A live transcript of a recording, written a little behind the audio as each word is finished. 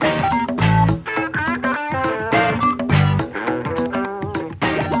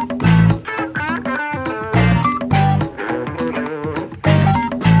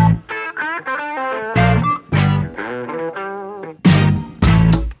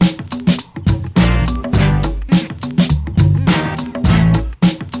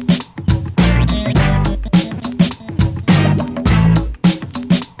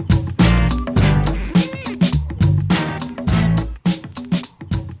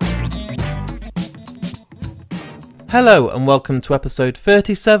Hello and welcome to episode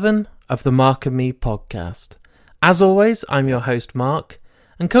 37 of the Mark and Me podcast. As always, I'm your host Mark,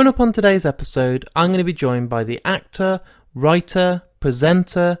 and coming up on today's episode, I'm going to be joined by the actor, writer,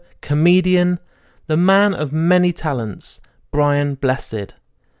 presenter, comedian, the man of many talents, Brian Blessed.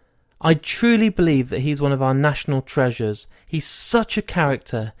 I truly believe that he's one of our national treasures. He's such a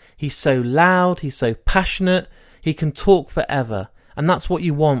character. He's so loud, he's so passionate, he can talk forever. And that's what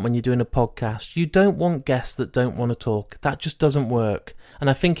you want when you're doing a podcast. You don't want guests that don't want to talk. That just doesn't work. And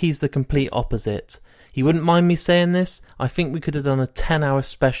I think he's the complete opposite. He wouldn't mind me saying this. I think we could have done a 10-hour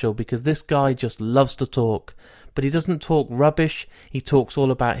special because this guy just loves to talk. But he doesn't talk rubbish. He talks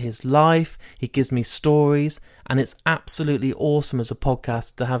all about his life. He gives me stories. And it's absolutely awesome as a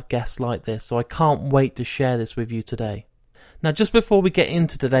podcast to have guests like this. So I can't wait to share this with you today. Now, just before we get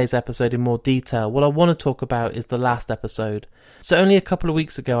into today's episode in more detail, what I want to talk about is the last episode. So only a couple of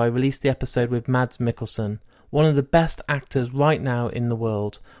weeks ago, I released the episode with Mads Mikkelsen, one of the best actors right now in the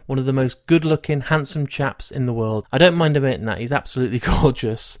world, one of the most good-looking, handsome chaps in the world. I don't mind admitting that, he's absolutely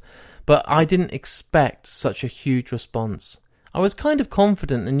gorgeous. But I didn't expect such a huge response. I was kind of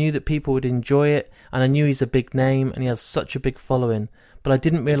confident and knew that people would enjoy it, and I knew he's a big name and he has such a big following, but I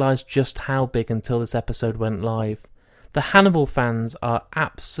didn't realise just how big until this episode went live. The Hannibal fans are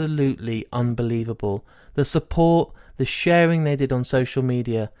absolutely unbelievable. The support, the sharing they did on social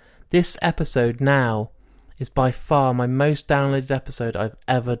media. This episode now is by far my most downloaded episode I've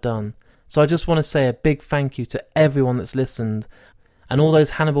ever done. So I just want to say a big thank you to everyone that's listened, and all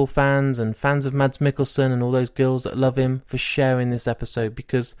those Hannibal fans and fans of Mads Mikkelsen and all those girls that love him for sharing this episode,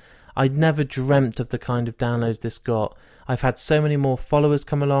 because I'd never dreamt of the kind of downloads this got. I've had so many more followers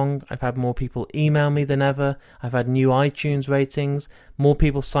come along, I've had more people email me than ever, I've had new iTunes ratings, more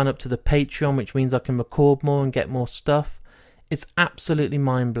people sign up to the Patreon, which means I can record more and get more stuff. It's absolutely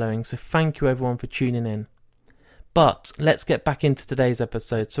mind-blowing, so thank you everyone for tuning in. But let's get back into today's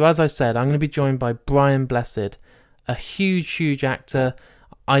episode. So as I said, I'm going to be joined by Brian Blessed, a huge actor.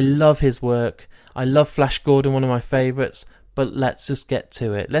 I love his work. I love Flash Gordon, one of my favourites. But let's just get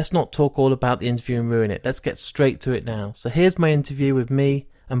to it. Let's not talk all about the interview and ruin it. Let's get straight to it now. So here's my interview with me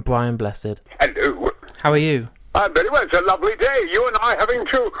and Brian Blessed. Hello. How are you? I'm very well. It's a lovely day. You and I having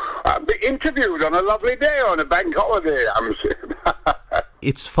to be interviewed on a lovely day on a bank holiday.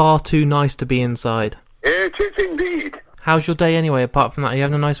 It's far too nice to be inside. It is indeed. How's your day anyway, apart from that? Are you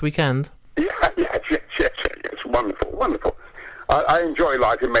having a nice weekend? Yes. Wonderful. I enjoy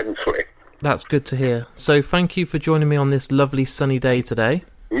life immensely. That's good to hear. So thank you for joining me on this lovely sunny day today.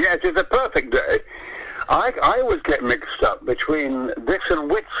 Yes, it's a perfect day. I always get mixed up between this and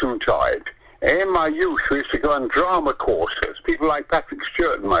Whitsuntide. In my youth, we used to go on drama courses, people like Patrick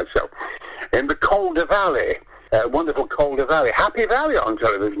Stewart and myself, in the Calder Valley, wonderful Calder Valley. Happy Valley on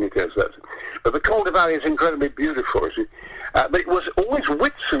television, it is. But the Calder Valley is incredibly beautiful. But it was always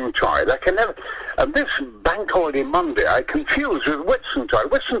Whitsuntide. I can never... this bank holiday Monday, I confused with Whitsuntide.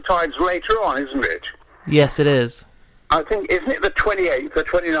 Whitsuntide's later on, isn't it? Yes, it is. I think, isn't it the 28th or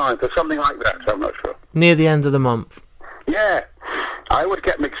 29th or something like that? I'm not sure. Near the end of the month. Yeah, I would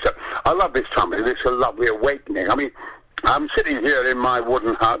get mixed up. I love this time. It's a lovely awakening. I mean, I'm sitting here in my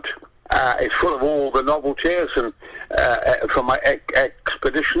wooden hut. It's full of all the novelties and from my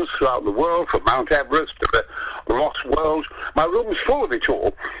expeditions throughout the world, from Mount Everest to the Lost World. My room's full of it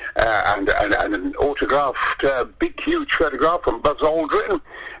all, and an autographed, big, huge photograph from Buzz Aldrin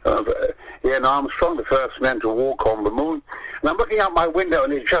of Ian Armstrong, the first man to walk on the moon. And I'm looking out my window,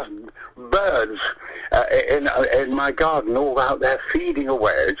 and it's just birds in my garden, all out there feeding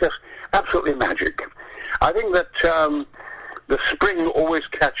away. It's just absolutely magic. I think that the spring always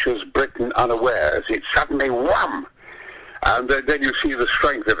catches Britain unawares. It's suddenly wham! And then you see the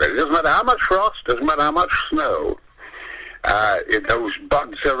strength of it. It doesn't matter how much frost, doesn't matter how much snow. Those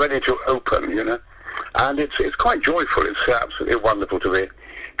buds are ready to open, you know. And it's quite joyful. It's absolutely wonderful to be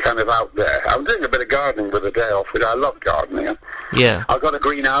kind of out there. I'm doing a bit of gardening with a day off, which I love gardening. Yeah. I've got a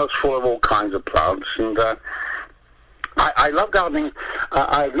greenhouse full of all kinds of plants, and I love gardening.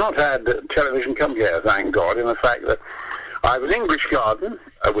 I've not had television come here, thank God, in the fact that I have an English garden,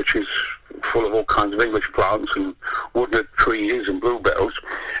 which is full of all kinds of English plants and woodland trees and bluebells.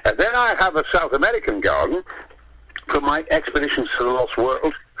 And then I have a South American garden for my expeditions to the Lost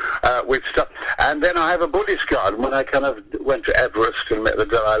World with stuff. And then I have a Buddhist garden when I kind of went to Everest and met the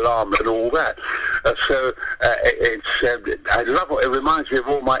Dalai Lama and all that. I love it. It reminds me of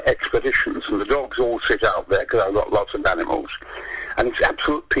all my expeditions, and the dogs all sit out there because I've got lots of animals. And it's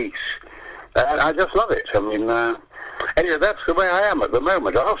absolute peace. And I just love it. I mean... anyway, that's the way I am at the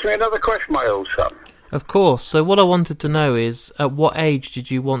moment. Ask me another question, my old son. Of course. So what I wanted to know is, at what age did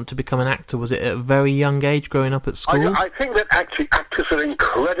you want to become an actor? Was it at a very young age, growing up at school? I think that actually actors are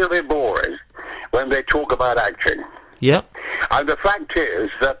incredibly boring when they talk about acting. Yeah. And the fact is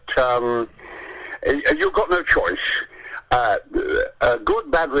that you've got no choice.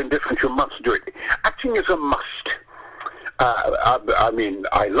 Good, bad, or indifferent, you must do it. Acting is a must.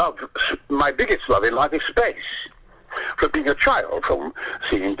 My biggest love in life is space. From being a child, from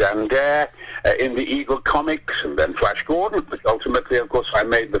seeing Dan Dare in the Eagle comics, and then Flash Gordon, but ultimately, of course, I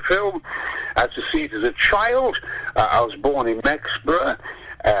made the film. As to see it as a child, I was born in Mexborough,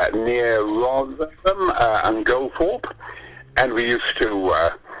 near Rotherham and Goldthorpe, and we used to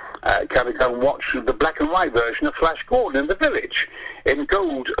kind of go and watch the black and white version of Flash Gordon in the village in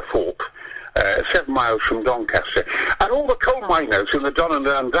Goldthorpe. 7 miles from Doncaster, and all the coal miners in the Don and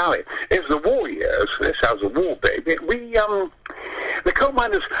Dun Valley. Is the war years. This house of war, baby. The coal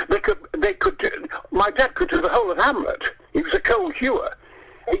miners. They could. My dad could do the whole of Hamlet. He was a coal hewer.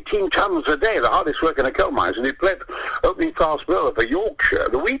 18 tons a day, the hardest work in the coal mines, and he played opening fast bowler for Yorkshire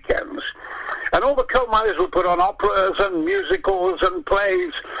the weekends. And all the coal miners would put on operas and musicals and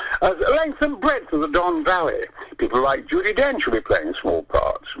plays length and breadth of the Don Valley. People like Judi Dench would be playing small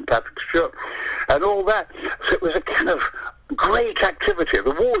parts, and Patrick Stewart, and all that. So it was a kind of great activity.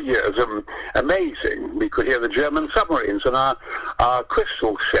 The war years amazing. We could hear the German submarines and our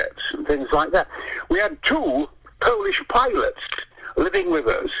crystal sets and things like that. We had 2 Polish pilots living with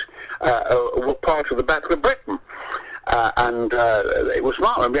us, were part of the Battle of Britain. And it was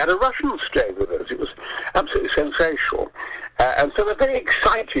marvelous. We had a Russian stay with us. It was absolutely sensational. And so the very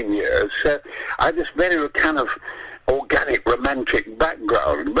exciting years, I had this very kind of organic, romantic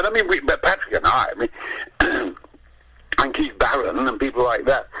background. But I mean, Patrick and I and Keith Barron and people like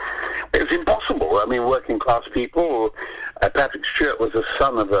that, it was impossible. I mean, working class people. Patrick Stewart was the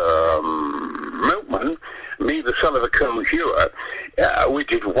son of a milkman, me the son of a coal hewer. We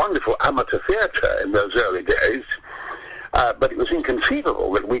did wonderful amateur theatre in those early days, but it was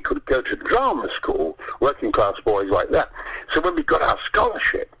inconceivable that we could go to drama school, working class boys like that. So when we got our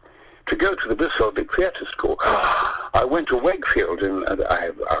scholarship to go to the Bristol Big Theatre School, I went to Wakefield, and I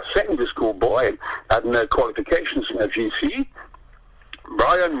was a secondary school boy, had no qualifications, no GC.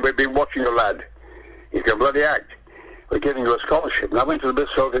 Brian, we've been watching a lad. He can bloody act. We're giving you a scholarship. And I went to the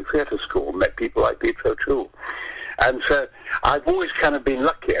Bristol Big Theatre School, met people like Peter O'Toole. And so I've always kind of been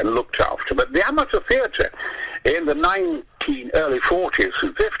lucky and looked after. But the amateur theatre in the early 40s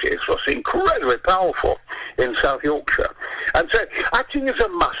and 50s was incredibly powerful in South Yorkshire. And so acting is a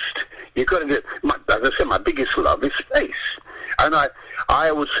must. You've got to do, as I said, my biggest love is space. And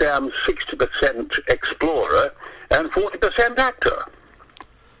I would say I'm 60% explorer and 40% actor.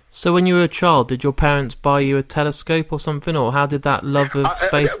 So when you were a child, did your parents buy you a telescope or something, or how did that love of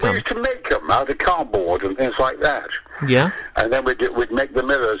space come? We used to make them out of cardboard and things like that. Yeah? And then we'd make the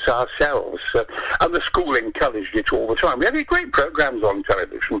mirrors ourselves. And the school encouraged it all the time. We had great programs on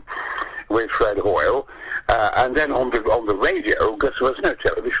television with Fred Hoyle, and then on the radio, because there was no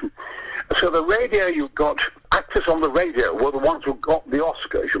television. So the radio, you got actors on the radio were the ones who got the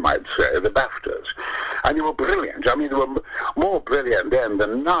Oscars, you might say, the BAFTAs. And they were brilliant. I mean, they were more brilliant then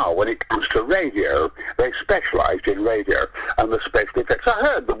than now when it comes to radio. They specialised in radio and the special effects. I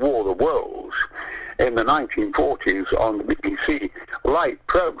heard The War of the Worlds in the 1940s on the BBC Light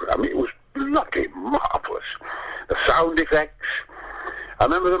programme. It was bloody marvellous. The sound effects. I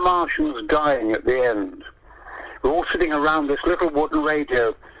remember the Martians dying at the end. We were all sitting around this little wooden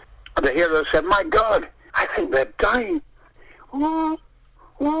radio, and the hero said, "My God, I think they're dying." Ooh,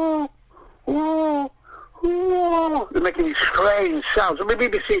 ooh, ooh, ooh. They're making these strange sounds. I mean,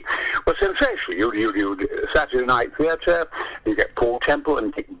 BBC was sensational. You'd Saturday Night Theatre, you get Paul Temple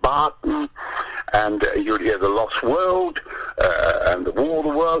and Dick Barton, and you'd hear The Lost World, and The War of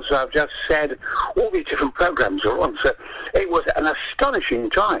the Worlds, as I've just said. All these different programs are on. So it was an astonishing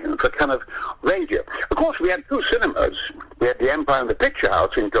time for kind of radio. Of course, we had 2 cinemas. We had the Empire and the Picture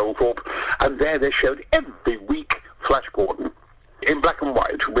House in Goldthorpe, and there they showed every week Flash Gordon in black and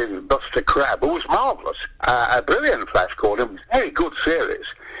white with Buster Crabbe, who was marvellous. A brilliant Flash Gordon, very good series.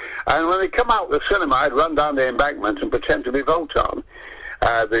 And when they come out of the cinema, I'd run down the embankment and pretend to be Voltan,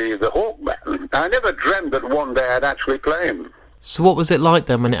 the Hawkman. I never dreamed that one day I'd actually play him. So what was it like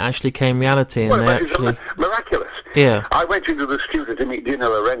then when it actually came reality? And Well, it was miraculous. Yeah. I went into the studio to meet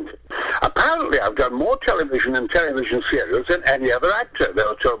Dino Laurenti. Apparently, I've done more television and television serials than any other actor. They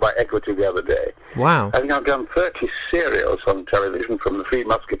were told by Equity the other day. Wow. I think I've done 30 serials on television, from The Three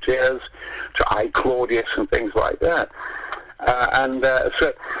Musketeers to I, Claudius and things like that.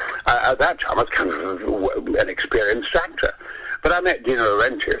 So at that time, I was kind of an experienced actor. But I met Dino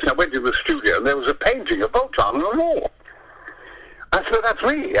Laurentiis, and I went to the studio, and there was a painting of Wotan on the wall. I said, that's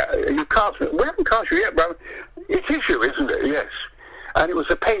me. You cast me. We haven't cast you yet, but it is you, isn't it? Yes. And it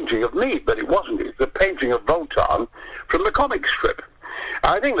was a painting of me, but it wasn't. It was a painting of Wotan from the comic strip.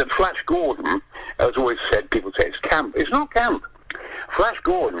 I think that Flash Gordon, as always said, people say it's camp. It's not camp. Flash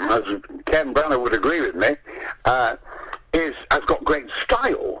Gordon, as Ken Branagh would agree with me, has got great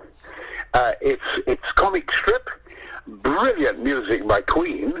style. It's comic strip, brilliant music by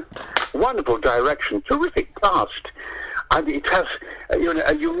Queen, wonderful direction, terrific cast, and it has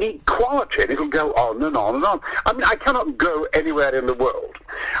a unique quality, and it'll go on and on and on. I mean, I cannot go anywhere in the world.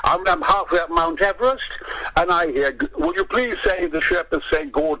 I'm halfway up Mount Everest, and I hear, will you please say, the Sherpas say,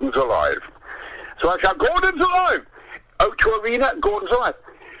 Gordon's alive. So I shout, Gordon's alive! O2 Arena, Gordon's alive.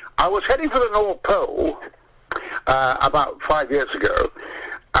 I was heading for the North Pole about 5 years ago,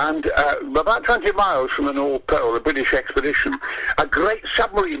 and about 20 miles from the North Pole, the British expedition, a great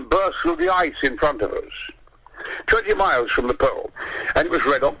submarine burst through the ice in front of us. 20 miles from the pole. And it was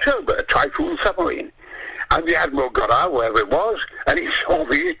Red October, a Typhoon submarine. And the Admiral got out, wherever it was, and he saw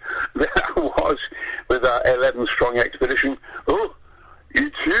me. There I was with our 11-strong expedition. Oh,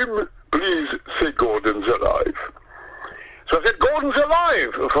 it's him. Please say Gordon's alive. So I said, Gordon's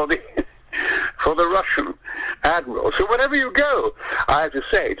alive for the Russian Admiral. So wherever you go, I have to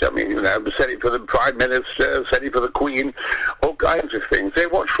say it. I mean, said it for the Prime Minister, said it for the Queen, all kinds of things. They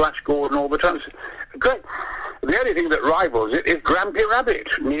watch Flash Gordon all the time. Great. The only thing that rivals it is Grampy Rabbit,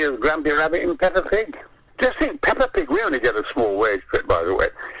 near Grampy Rabbit in Peppa Pig. Just think, Peppa Pig, we only get a small wage for it, by the way.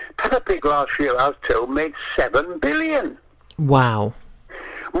 Peppa Pig last year, I was told, made $7 billion. Wow.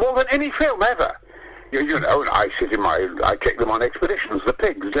 More than any film ever. You know, I take them on expeditions, the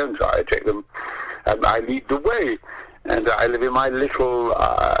pigs, don't I? I take them, and I lead the way. And I live in my little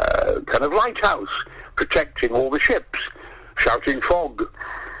kind of lighthouse, protecting all the ships, shouting fog.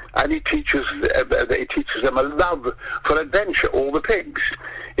 And he teaches them a love for adventure, all the pigs.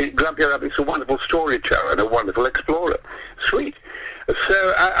 Grumpy Rabbit's a wonderful storyteller and a wonderful explorer. Sweet.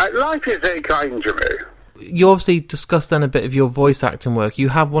 So life is very kind to me. You obviously discussed then a bit of your voice acting work. You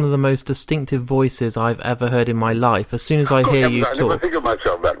have one of the most distinctive voices I've ever heard in my life. As soon as I hear you talk... I never think of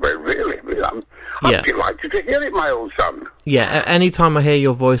myself that way, really. I'm delighted to hear it, my old son. Yeah, any time I hear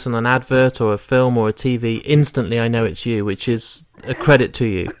your voice on an advert or a film or a TV, instantly I know it's you, which is a credit to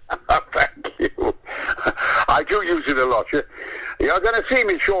you. Thank you. I do use it a lot. You're going to see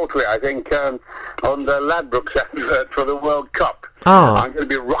me shortly, I think, on the Ladbrokes advert for the World Cup. Oh. I'm going to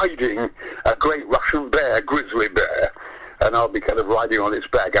be riding a great Russian bear, grizzly bear, and I'll be kind of riding on its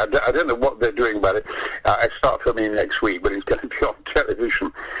back. I don't know what they're doing about it. I start filming next week, but it's going to be on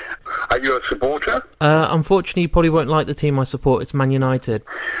television. Are you a supporter? Unfortunately, you probably won't like the team I support. It's Man United.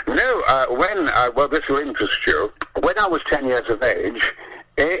 No, well, this will interest you. When I was 10 years of age,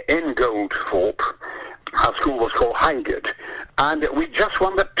 in Goldthorpe, our school was called Highgate, and we just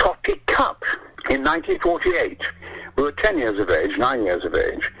won the Totty Cup in 1948. We were 10 years of age, 9 years of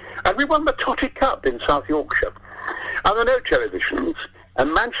age, and we won the Totty Cup in South Yorkshire. And there were no televisions,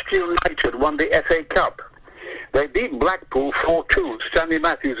 and Manchester United won the FA Cup. They beat Blackpool 4-2, Stanley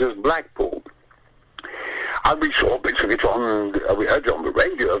Matthews' Blackpool. And we saw bits of it we heard it on the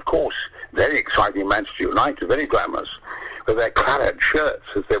radio, of course. Very exciting Manchester United, very glamorous, with their claret shirts,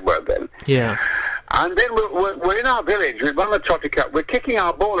 as they were then. Yeah. And then we're in our village, we've won the Totty Cup, we're kicking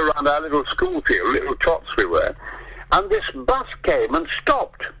our ball around our little school field, little tots we were, and this bus came and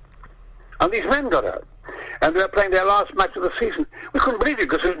stopped. And these men got out, and they were playing their last match of the season. We couldn't believe it,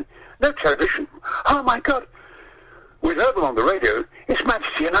 because there was no television. Oh my God. We heard them on the radio, it's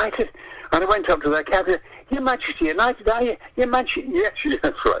Manchester United. And I went up to their captain, you're Manchester United, are you? You're Manchester... Yes,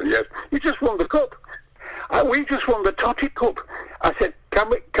 that's right, yes. You just won the cup. We just won the Totty Cup. I said, can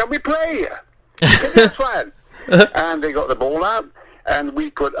we play? Yes, lad. And they got the ball out, and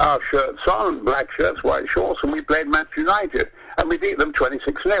we put our shirts on, black shirts, white shorts, and we played Manchester United. And we beat them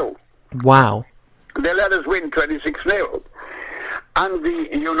 26-0. Wow. They let us win 26-0. And the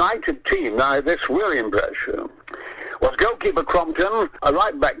United team, now this will impress you, was goalkeeper Crompton, a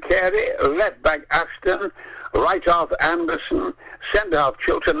right back Carey, left back Aston, right half Anderson, centre half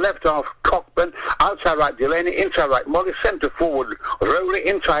Chilton, left half Cockburn, outside right Delaney, inside right Morris, centre forward Rowley,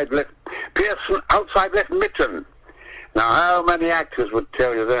 inside left Pearson, outside left Mitten. Now how many actors would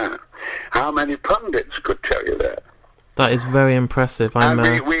tell you that? How many pundits could tell you that? That is very impressive. They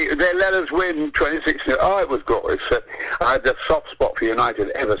let us win 26-0. Oh, it was glorious. I had a soft spot for United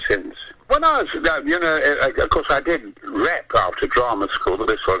ever since. When I was, of course, I did rep after drama school,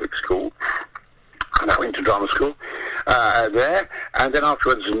 the Historic School, and I went to drama school there, and then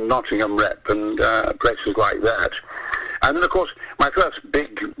afterwards Nottingham rep and places like that. And then, of course, my first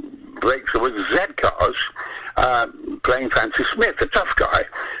big breakthrough was Z-Cars, playing Francis Smith, a tough guy,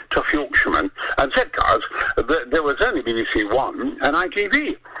 tough Yorkshireman. And Z-Cars, there was only BBC One and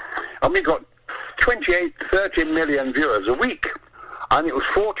ITV. And we got 28, 30 million viewers a week. And it was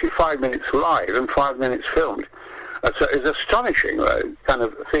 45 minutes live and 5 minutes filmed. So it's an astonishing kind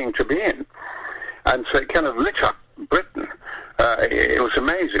of thing to be in. And so it kind of lit up Britain. It was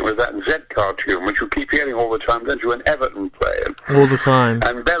amazing with that Z cartoon, which you keep hearing all the time, don't you, when Everton play. All the time.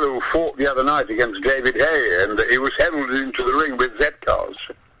 And Bellew fought the other night against David Hay, and he was heralded into the ring with Z-Cars.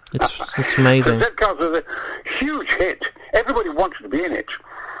 It's amazing. So Z-Cars was a huge hit. Everybody wanted to be in it.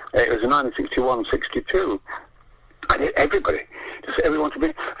 It was in 1961-62. Everybody, just everyone to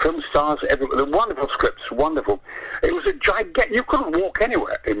be film stars. The wonderful scripts, wonderful. It was a gigantic. You couldn't walk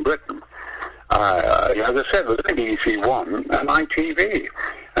anywhere in Britain. As I said, it was BBC One and ITV,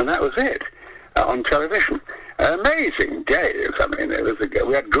 and that was it on television. Amazing days. I mean,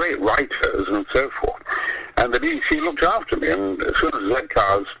 we had great writers and so forth, and the BBC looked after me. And as soon as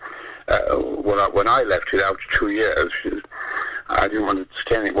Z-Cars, when I left it after 2 years, I didn't want to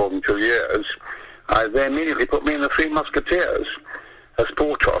stay in it more than 2 years. They immediately put me in the Three Musketeers as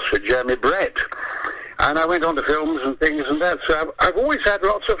Porthos for Jeremy Brett. And I went on to films and things and that. So I've always had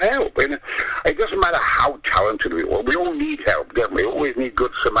lots of help. And it doesn't matter how talented we are. We all need help, don't we? We always need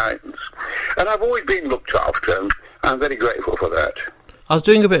good Samaritans. And I've always been looked after, and I'm very grateful for that. I was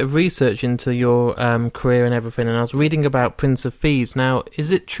doing a bit of research into your career and everything, and I was reading about Prince of Thieves. Now,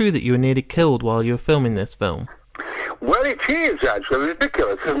 is it true that you were nearly killed while you were filming this film? Well, it is actually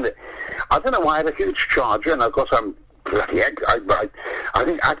ridiculous, isn't it? I don't know why I had a huge charger, and of course I'm bloody. I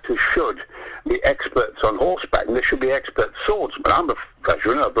think actors should be experts on horseback, and they should be expert swordsmen. I'm a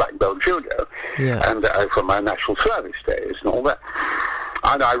black belt judo, and from my national service days and all that.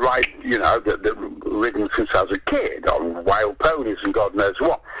 And I ride, ridden since I was a kid on wild ponies and God knows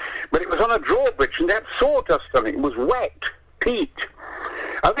what. But it was on a drawbridge, and they had sawdust on it. It was wet, peat.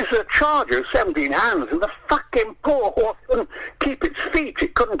 And this is a charger of 17 hands, and the fucking poor horse couldn't keep its feet.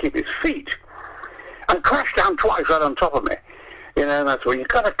 It couldn't keep its feet. And crashed down twice right on top of me. And that's where you've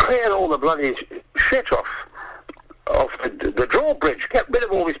got to clear all the bloody shit off the drawbridge, get rid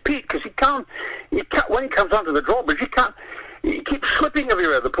of all this peat, because he can't, when he comes onto the drawbridge, he keeps slipping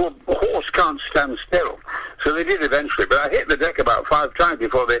everywhere. The poor horse can't stand still. So they did eventually, but I hit the deck about 5 times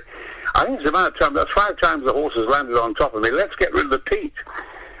before I think it's about time, that's 5 times the horses landed on top of me. Let's get rid of the peat.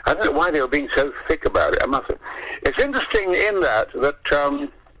 I don't know why they were being so thick about it, I must have. It's interesting in that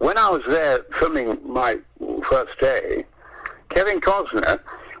when I was there filming my first day, Kevin Costner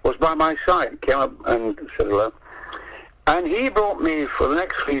was by my side, came up and said hello. And he brought me for the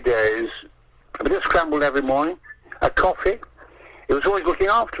next 3 days a bit of scrambled every morning, a coffee. He was always looking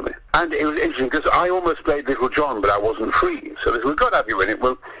after me. And it was interesting because I almost played Little John, but I wasn't free. So we've got to have you in it.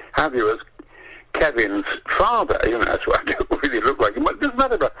 We'll have you as Kevin's father. That's what I don't really look like him. But it doesn't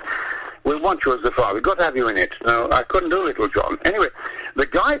matter. But we want you as the father. We've got to have you in it. No, I couldn't do Little John. Anyway, the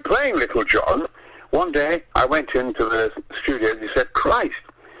guy playing Little John, one day I went into the studio and he said, Christ,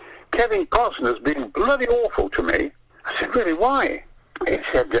 Kevin Costner's been bloody awful to me. I said, really, why? He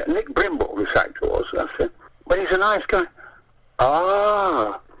said, Nick Brimble, this actor was. I said, but he's a nice guy.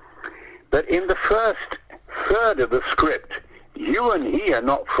 But in the first third of the script, you and he are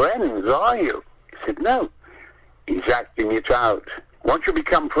not friends, are you? He said, no. He's acting it out. Once you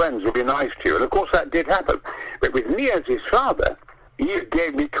become friends, he'll be nice to you. And of course that did happen. But with me as his father, he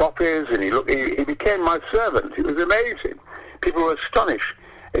gave me copies and he became my servant. It was amazing. People were astonished.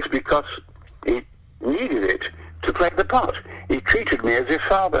 It's because he needed it to play the part. He treated me as his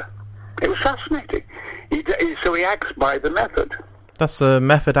father. It was fascinating. So he acts by the method. That's a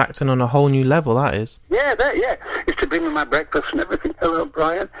method acting on a whole new level, that is. Yeah. It's to bring me my breakfast and everything. Hello,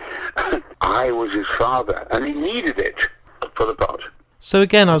 Brian. I was his father, and he needed it for the part. So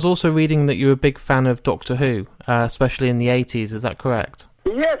again, I was also reading that you're a big fan of Doctor Who, especially in the 80s, is that correct?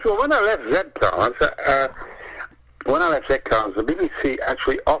 Yes, well, when I left Z-Cars, the BBC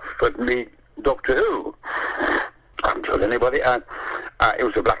actually offered me Doctor Who. I haven't told anybody. It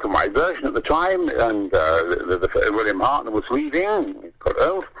was a black and white version at the time, and William Hartnell was leaving, he got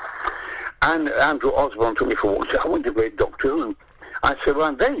old, and Andrew Osborne took me for a walk. He said, I want to be a Doctor Who. And I said, well,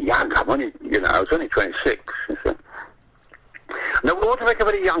 I'm very young. I was only 26. He said, no, we want to make a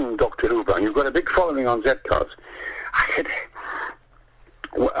very young Doctor Who, Brian. You've got a big following on Z-Cars. I said,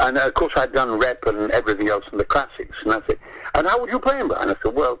 and of course I'd done Rep and everything else in the classics, and I said, and how would you play him, Brian? I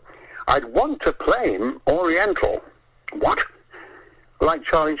said, well, I'd want to play him Oriental. What? Like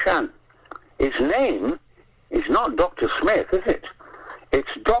Charlie Chan. His name is not Dr. Smith, is it?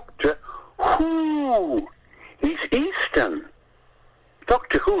 It's Doctor Who. He's Eastern.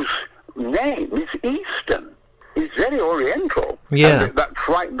 Doctor Who's name is Eastern. He's very Oriental. Yeah. And that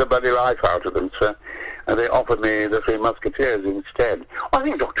frightened the bloody life out of them, so they offered me The Three Musketeers instead. I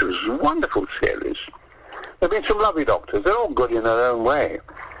think Doctor Who's a wonderful series. There have been some lovely Doctors. They're all good in their own way.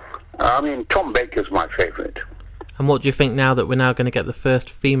 I mean, Tom Baker's my favourite. And what do you think now that we're now going to get the first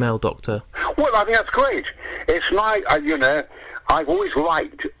female Doctor? Well, I think that's great. It's like, I've always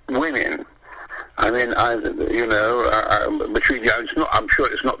liked women. I mean, between you, I'm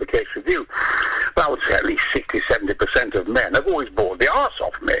sure it's not the case with you, but I would say at least 60-70% of men have always bored the arse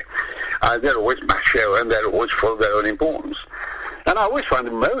off me. They're always macho and they're always full of their own importance. And I always find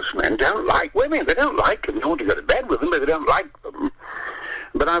that most men don't like women. They don't like them. They want to go to bed with them, but they don't like them.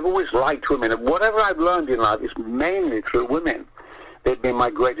 But I've always liked women. And whatever I've learned in life is mainly through women. They've been my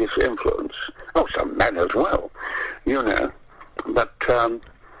greatest influence. Oh, some men as well, But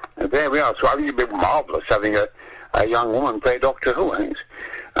there we are. So I think it'd be marvellous having a young woman play Doctor Who.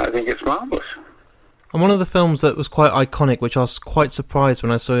 I think it's marvellous. And one of the films that was quite iconic, which I was quite surprised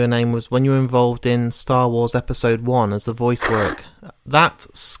when I saw your name, was when you were involved in Star Wars Episode 1 as the voice work. That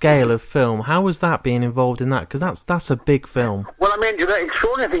scale of film, how was that being involved in that? Because that's a big film. Well, I mean, the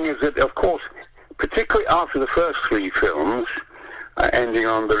extraordinary thing is that, of course, particularly after the first three films, ending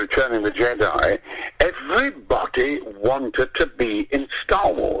on The Return of the Jedi, everybody wanted to be in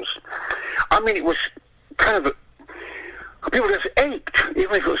Star Wars. I mean, it was kind of... people just ached,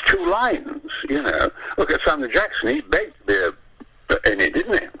 even if it was 2 lines, Look at Samuel Jackson, he begged to be in it,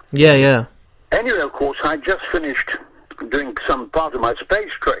 didn't he? Yeah. Anyway, of course, I just finished doing some part of my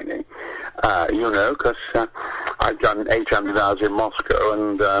space training, because I've done 800 hours in Moscow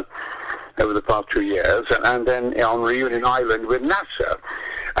and over the past 2 years, and then on Reunion Island with NASA.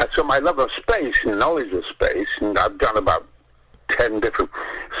 So my love of space and knowledge of space, and I've done about 10 different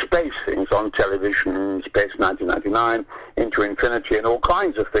space things on television, Space 1999, Into Infinity, and all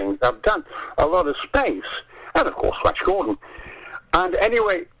kinds of things. I've done a lot of space, and of course Flash Gordon. And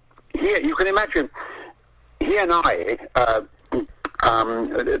anyway, here, you can imagine, he and I,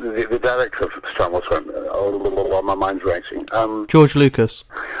 the director of Star Wars, my mind's racing. George Lucas.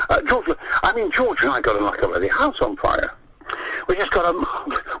 George and I got like a house on fire. We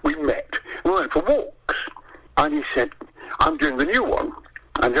met, we went for walks, and he said, I'm doing the new one,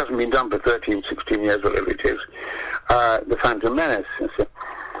 and it hasn't been done for 13, 16 years, whatever it is, The Phantom Menace. I said,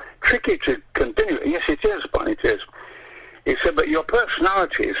 tricky to continue. Yes, it is, but it is. He said, but your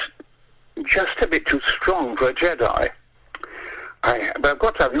personality is just a bit too strong for a Jedi. But I've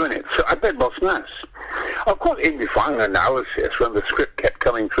got to have you in it. So I bet Boss Nass. Of course, in the final analysis, when the script kept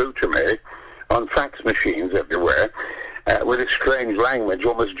coming through to me on fax machines everywhere, with this strange language,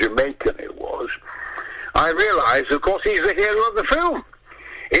 almost Jamaican it was, I realised, of course, he's the hero of the film.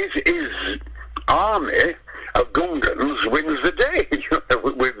 His army of Gungans wins the day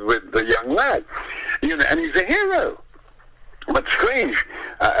with the young lad, and he's a hero. But strange,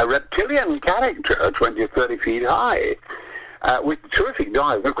 a reptilian character, 20 or 30 feet high, with terrific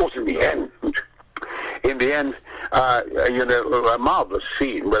dive. Of course, in the end, a marvellous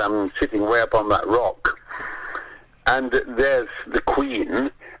scene where I'm sitting way up on that rock, and there's the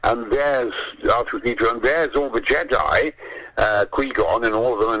Queen, and there's R2-D2, and there's all the Jedi, Qui-Gon and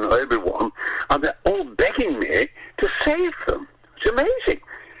all of them, and Obi-Wan, and they're all begging me to save them. It's amazing.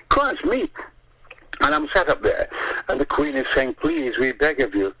 Christ me. And I'm sat up there, and the Queen is saying, please, we beg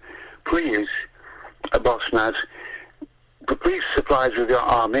of you, please, Boss Nass, please supply us with your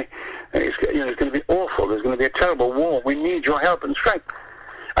army. It's going to be awful. There's going to be a terrible war. We need your help and strength.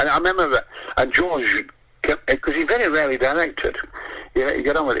 And I remember that, and George, because he very rarely directed, he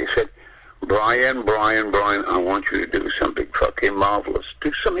got on with it, he said, Brian, I want you to do something fucking marvellous.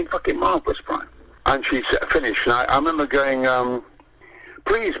 Do something fucking marvellous, Brian. And she finished, and I remember going,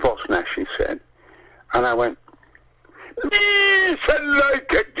 please, Boss Nass, she said. And I went, it's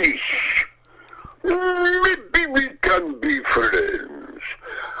like a dish. Maybe we can be friends.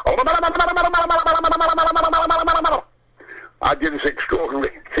 I did this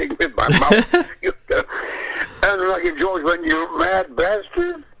extraordinary thing with my mouth. And like George went, you mad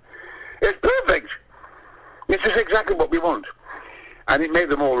bastard. It's perfect. This is exactly what we want. And it made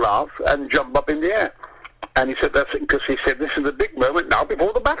them all laugh and jump up in the air. And he said, that's it, because he said, this is the big moment now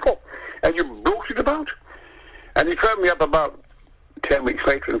before the battle. And you brought it about. And he phoned me up about 10 weeks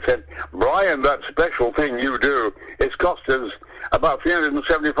later and said, Brian, that special thing you do, it's cost us about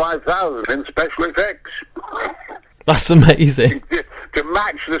 $375,000 in special effects. That's amazing. to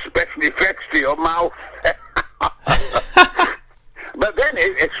match the special effects to your mouth. But then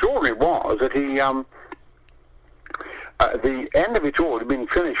it extraordinary was that he, the end of it all had been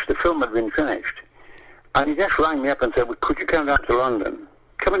finished, the film had been finished, And he just rang me up and said, well, could you come down to London?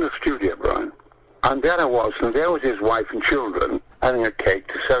 Come in the studio, Brian. And there I was, and there was his wife and children having a cake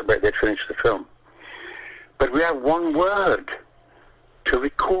to celebrate they'd finished the film. But we have one word to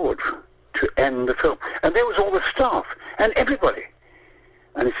record to end the film. And there was all the staff and everybody.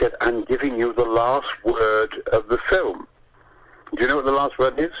 And he said, I'm giving you the last word of the film. Do you know what the last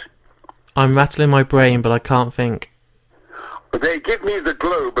word is? I'm rattling my brain, but I can't think. They give me the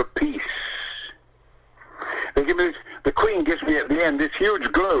globe of peace. They give me, the Queen gives me at the end this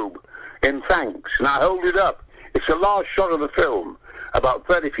huge globe in thanks, and I hold it up. It's the last shot of the film. About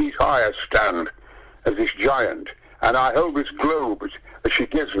 30 feet high I stand as this giant, and I hold this globe that she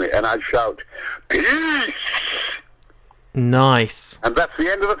gives me, and I shout, peace! Nice. And that's the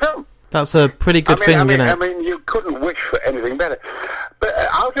end of the film. That's a pretty good thing, isn't it? I mean, you couldn't wish for anything better. But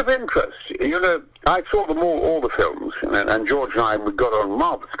out of interest, you know, I saw them all the films, and George and I, we got on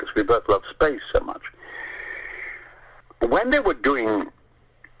marvellous because we both love space so much. When they were doing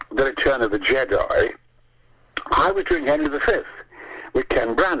The Return of the Jedi, I was doing Henry V with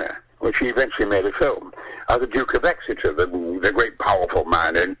Ken Branagh, which he eventually made a film, as the Duke of Exeter, the great powerful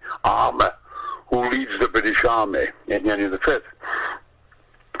man in armour who leads the British Army in Henry V.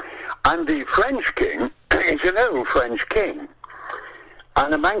 And the French king is an old French king.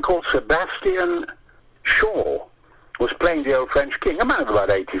 And a man called Sebastian Shaw was playing the old French king, a man of about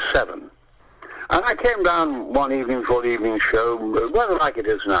 87. And I came down one evening for the evening show, rather like it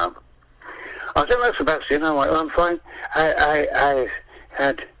is now. I said, well, Sebastian, I'm fine. I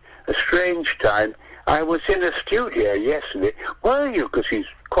had a strange time. I was in a studio yesterday. Where are you? Because he's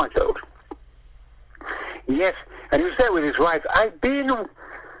quite old. Yes, and he was there with his wife. I've been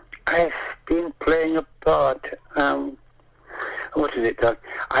playing a part. What is it?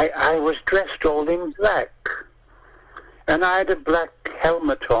 I was dressed all in black, and I had a black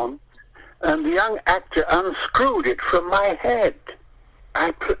helmet on, and the young actor unscrewed it from my head.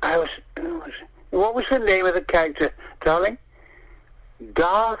 What was the name of the character, darling?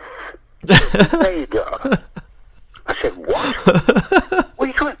 Darth Vader. I said, what? What are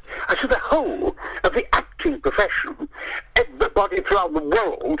you doing? I said, the whole of the acting profession, everybody throughout the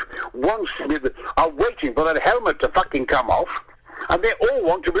world wants to be are waiting for that helmet to fucking come off, and they all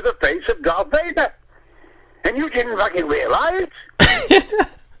want to be the face of Darth Vader. And you didn't fucking realise?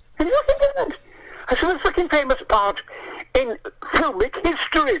 And you fucking didn't. I said, the fucking famous part in filmic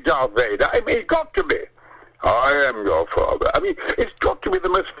history, Darth Vader. I mean, it's got to be. I am your father. I mean, it's got to be the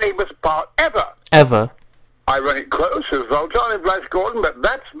most famous part ever. Ever. I run it close as Zoltan and Flash Gordon, but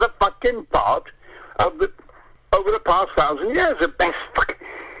that's the fucking part of over the past 1,000 years, the best fucking...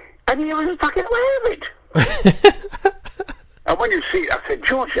 And he wasn't fucking aware of it. And when you see it, I said,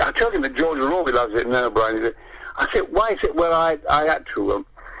 George, I told him that George Rory loves it. No, Brian, he said, I said, why is it? Well, I had to.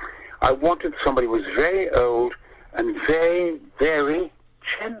 I wanted somebody who was very old and very, very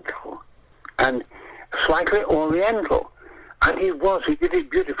gentle and slightly oriental. And he did it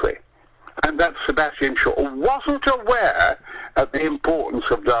beautifully. And that Sebastian Shaw wasn't aware of the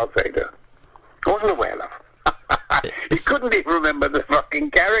importance of Darth Vader. Wasn't aware of. He couldn't even remember the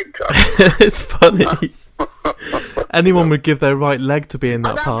fucking character. It's funny. Anyone would give their right leg to be in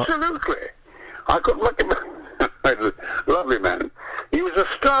that part. Absolutely. I couldn't look at him. Lovely man. He was a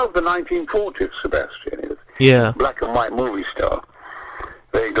star of the 1940s, Sebastian. He was a black and white movie star.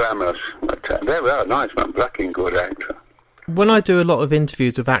 Very glamorous. But they were nice, man. Black and good actor. When I do a lot of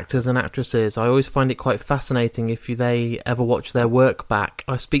interviews with actors and actresses, I always find it quite fascinating if they ever watch their work back.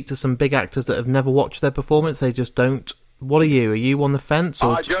 I speak to some big actors that have never watched their performance. They just don't. What are you? Are you on the fence?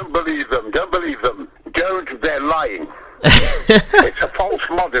 Or I don't believe them. Don't believe them. Don't. They're lying. It's a false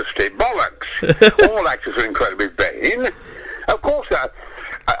modesty. Bollocks. All actors are incredibly vain. Of course,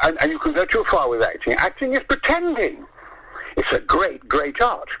 and you can go too far with acting. Acting is pretending. It's a great, great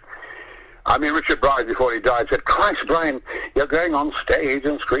art. I mean, Richard Bride, before he died, said, Christ, Brian, you're going on stage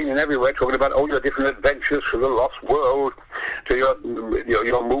and screen and everywhere talking about all your different adventures from the lost world to your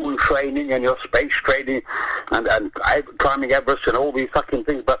moon training and your space training and climbing Everest and all these fucking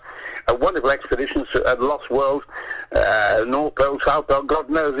things, but wonderful expeditions to the lost world, North Pole, South Pole, God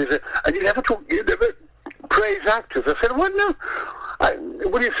knows. And you never praise actors. I said, well, no.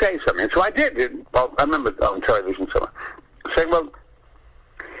 Will you say something? So I did. Well, I remember on television somewhere saying, well,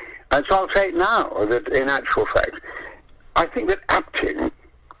 and so I'll say it now, that in actual fact, I think that acting,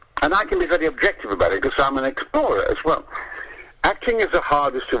 and I can be very objective about it because I'm an explorer as well, acting is the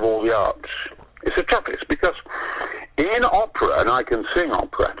hardest of all the arts. It's the toughest because in opera, and I can sing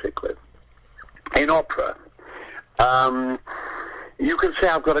operatically, in opera, you can say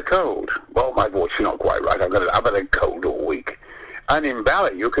I've got a cold. Well, my voice is not quite right. I've had a cold all week. And in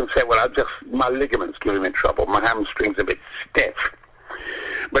ballet, you can say, well, my ligaments giving me trouble, my hamstring's a bit stiff.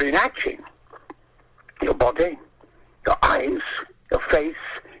 But in acting, your body, your eyes, your face,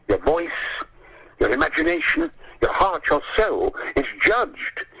 your voice, your imagination, your heart, your soul is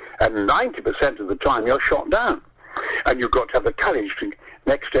judged. And 90% of the time, you're shot down. And you've got to have the courage to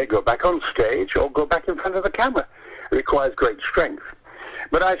next day go back on stage or go back in front of the camera. It requires great strength.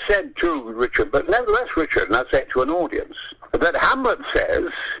 But I said to Richard, but nevertheless, Richard, and I said to an audience, that Hamlet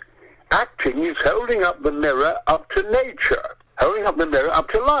says acting is holding up the mirror up to nature, holding up the mirror up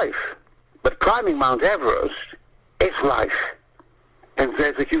to life. But climbing Mount Everest is life. And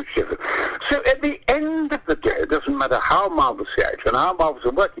there's a huge difference. So at the end of the day, it doesn't matter how marvelous the actor and how marvelous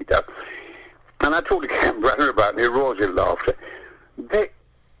the work he does. And I talked to Ken Branagh about it, he roars in laughter.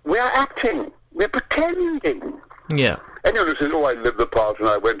 We are acting. We're pretending. Yeah. Anyone who says, oh, I lived the part and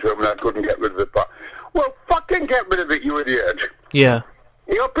I went home and I couldn't get rid of the part. Well, fucking get rid of it, you idiot. Yeah.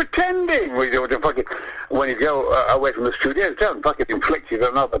 You're pretending when you go away from the studio. Don't fucking inflict it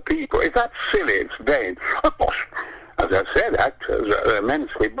on other people. If that's silly, it's vain. Of course, as I said, actors are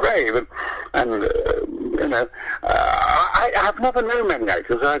immensely brave. And I've never known many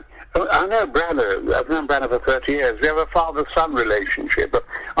actors. I know Branagh. I've known Branagh for 30 years. We have a father-son relationship. But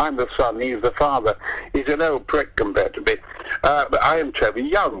I'm the son, he's the father. He's an old prick compared to me. But I am terribly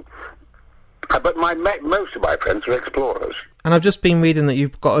young. But most of my friends are explorers. And I've just been reading that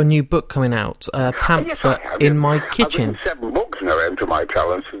you've got a new book coming out, Pamphlet in My Kitchen. I've written 7 books now into my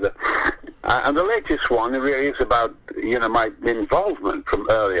talents. And the latest one really is about, my involvement from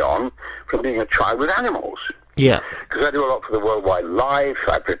early on, from being a child with animals. Yeah. Because I do a lot for the World Wildlife.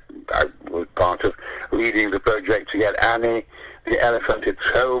 I was part of leading the project to get Annie, the elephant,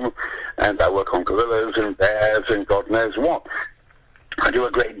 its home. And I work on gorillas and bears and God knows what. I do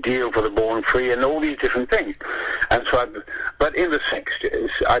a great deal for the Born Free and all these different things. And so but in the 60s,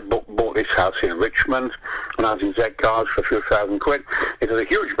 I bought this house in Richmond, and I was in Z-Cars for a few £1,000. It has a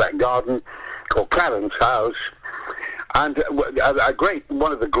huge back garden called Clarence House. And one of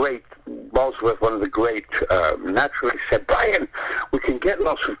the great naturalists said, Brian, we can get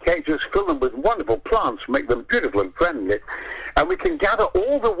lots of cages, fill them with wonderful plants, make them beautiful and friendly, and we can gather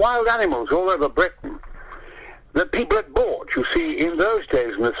all the wild animals all over Britain that people had bought. You see, in those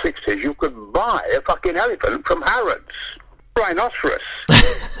days, in the 60s, you could buy a fucking elephant from Harrods. Rhinoceros.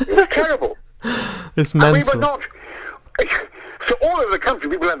 It was terrible. It's mental. But not... So all over the country,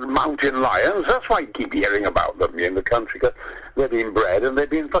 people have mountain lions. That's why you keep hearing about them in the country, because they're being bred and they're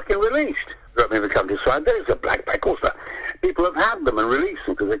being fucking released. In the countryside, there's a blackback also. People have had them and released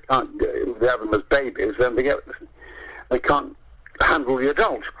them because they can't... If they have them as babies, then they can't handle the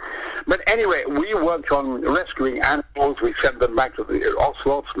adult. But anyway, we worked on rescuing animals. We sent them back to the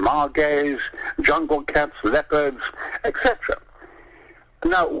ocelots, margays, jungle cats, leopards, etc.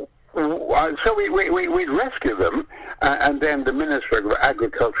 Now, so we'd rescue them, and then the Minister of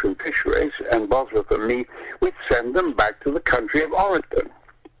Agriculture and Fisheries, and Bosworth and me, we'd send them back to the country of origin.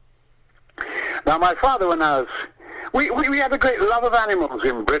 Now, my father and I we had a great love of animals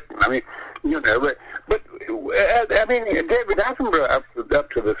in Britain. I mean, but David Attenborough up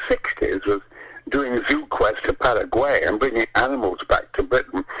to the 60s was doing Zoo Quest to Paraguay and bringing animals back to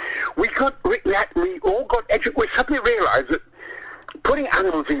Britain. We all got educated. We suddenly realised that putting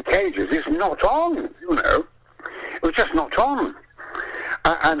animals in cages is not on, It was just not on.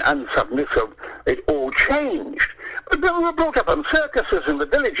 And suddenly, so it all changed. But we were brought up on circuses in the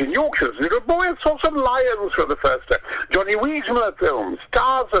village in Yorkshire as a little boy and saw some lions for the first time. Johnny Weissmuller films,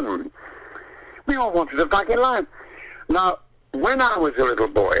 Tarzan. We all wanted a fucking lion. Now, when I was a little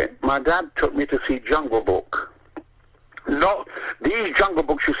boy, my dad took me to see Jungle Book. No, these Jungle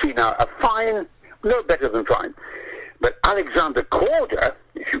Books you see now are fine, no better than fine. But Alexander Korda,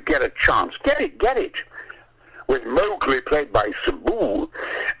 if you get a chance, get it. With Mowgli played by Sabu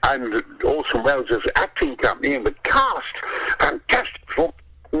and Orson Welles' acting company, and the cast, fantastic,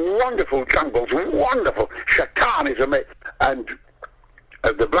 wonderful jungles, wonderful. Shere Khan is amazing. And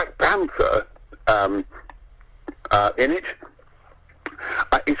the Black Panther in it,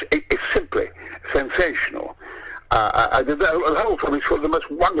 it's simply sensational. The whole film is full of the most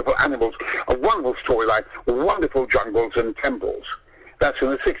wonderful animals, a wonderful storyline, wonderful jungles and temples. That's in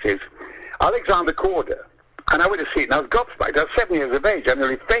the 60s. Alexander Korda. And I went to see it, and I was gobsmacked. I was 7 years of age. I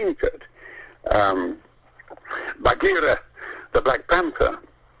nearly fainted. Bagheera, the Black Panther.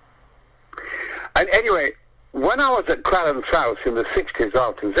 And anyway, when I was at Clarence House in the 60s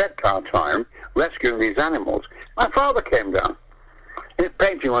after Z-Car time, rescuing these animals, my father came down. He was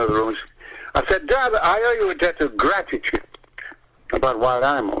painting one of the rooms. I said, Dad, I owe you a debt of gratitude about wild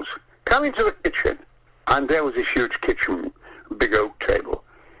animals. Come into the kitchen. And there was this huge kitchen big oak table.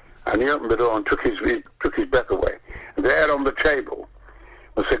 And he opened the door and took his breath away. And there on the table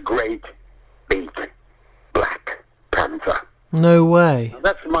was a great big black panther. No way. Now,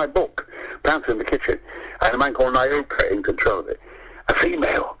 that's my book, Panther in the Kitchen. And a man called Nyoka in control of it. A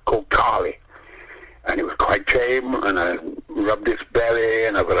female called Carly. And he was quite tame, and I rubbed his belly,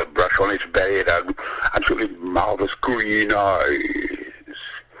 and I've got a brush on his belly. It had absolutely marvellous green eyes.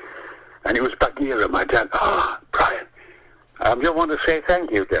 And he was Bagheera, my dad. Brian, I just want to say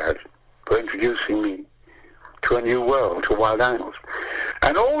thank you, Dad, for introducing me to a new world, to wild animals.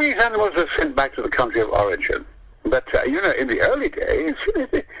 And all these animals are sent back to the country of origin. But, in the early days,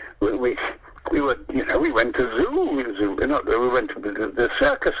 we went to zoos, we went to the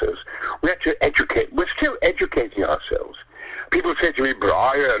circuses. We had to educate. We're still educating ourselves. People say to me,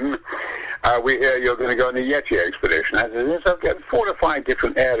 Brian, we hear you're going to go on a Yeti expedition. I said, I've got 4 or 5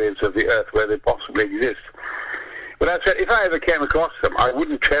 different areas of the Earth where they possibly exist. But I said, if I ever came across them, I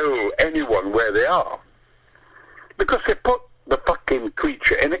wouldn't tell anyone where they are. Because they put the fucking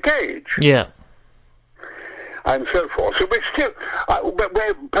creature in a cage. Yeah. And so forth. So we're still,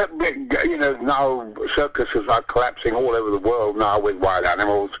 now circuses are collapsing all over the world now with wild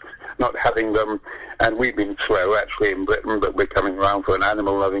animals, not having them, and we've been slow actually in Britain, but we're coming around for an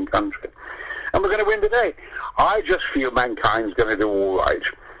animal-loving country. And we're going to win today. I just feel mankind's going to do all right,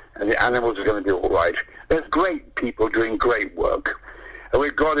 and the animals are going to do all right. There's great people doing great work, and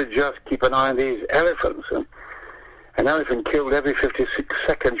we've got to just keep an eye on these elephants. An elephant killed every 56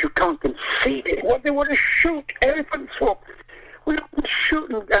 seconds. You can't conceive it. What they want to shoot elephants for? We don't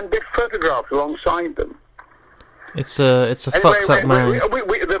shoot and be photographed alongside them. It's a fucked up man.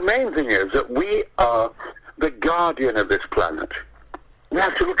 The main thing is that we are the guardian of this planet. We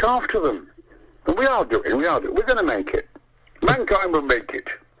have to look after them. And we are doing. We're going to make it. Mankind will make it.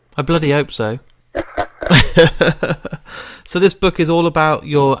 I bloody hope so. So this book is all about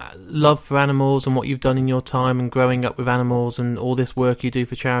your love for animals and what you've done in your time and growing up with animals and all this work you do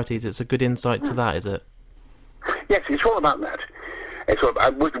for charities. It's a good insight to that, is it? Yes, it's all about that. It's all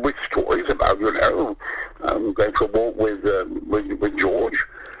about with stories about going for a walk with George,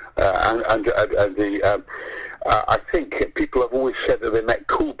 I think people have always said that they met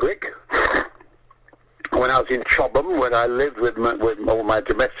Kubrick. When I was in Chobham, when I lived with all my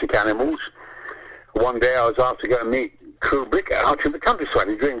domestic animals, one day I was asked to go and meet Kubrick out in the countryside.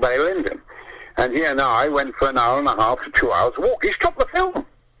 He's doing Ballylindon. And he and I went for an hour and a half to 2 hours walk. He stopped the film.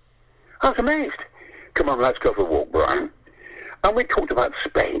 I was amazed. Come on, let's go for a walk, Brian. And we talked about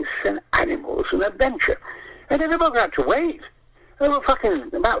space and animals and adventure. And everybody had to wait. There were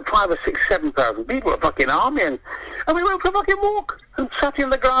fucking about 5 or 6, 7,000 people, a fucking army, and we went for a fucking walk and sat in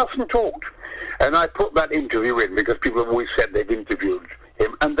the grass and talked. And I put that interview in because people have always said they've interviewed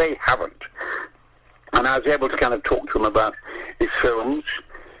him, and they haven't. And I was able to kind of talk to him about his films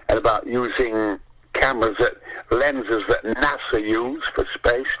and about using lenses that NASA use for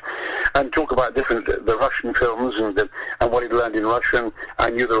space, and talk about the Russian films and what he'd learned in Russian. I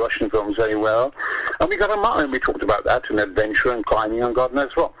knew the Russian films very well. And we got a mind, and we talked about that and adventure and climbing and God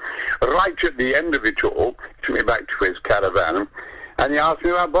knows what. Right at the end of it all, he took me back to his caravan, and he asked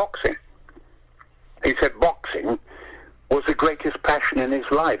me about boxing. He said boxing was the greatest passion in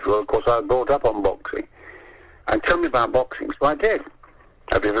his life. Well, of course, I was brought up on boxing. And tell me about boxing. So I did.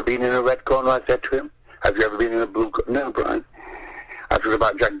 Have you ever been in a red corner? I said to him. Have you ever been in a blue corner? No, Brian. I talked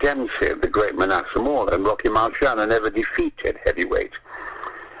about Jack Dempsey, the great Manasseh Moore, and Rocky Marciano never defeated heavyweight.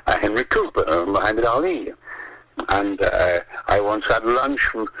 Henry Cooper, Muhammad Ali. And I once had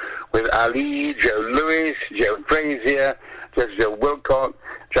lunch with Ali, Joe Louis, Joe Frazier, Joe Wilcott,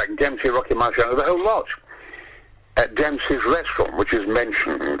 Jack Dempsey, Rocky Marciano, the whole lot. At Dempsey's restaurant, which is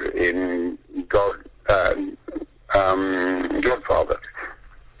mentioned in Godfather,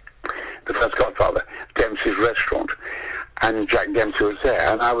 the first Godfather, Dempsey's restaurant, and Jack Dempsey was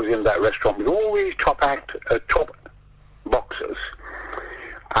there, and I was in that restaurant with all these top boxers,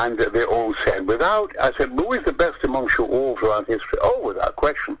 and they all said, I said, who is the best amongst you all throughout history? Oh, without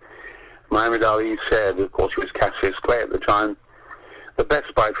question. Muhammad Ali said, of course, he was Cassius Clay at the time, the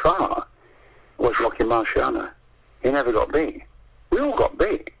best by far was Rocky Marciano. He never got beat. We all got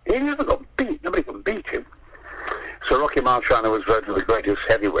beat. He never got beat. Nobody could beat him. So Rocky Marciano was voted the greatest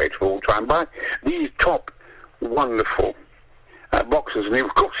heavyweight of all time by these top, wonderful boxers. And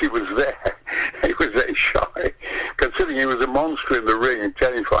of course he was there. He was very shy. Considering he was a monster in the ring, a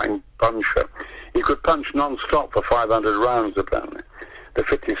terrifying puncher. He could punch non-stop for 500 rounds, apparently. The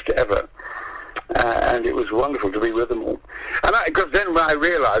fittest ever. And it was wonderful to be with them all. And because then when I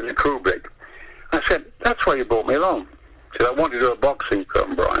realized at Kubrick, I said, that's why you brought me along. I said, I want to do a boxing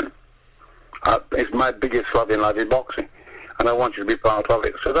film, Brian. It's my biggest love in life is boxing. and I wanted to be part of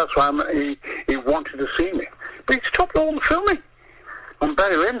it. So that's why he wanted to see me. But he stopped all the filming. On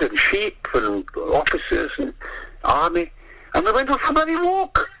Barry Lyndon, sheep and officers and army, and we went off for a bloody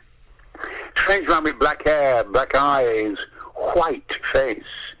walk. Strange man with black hair, black eyes, white face,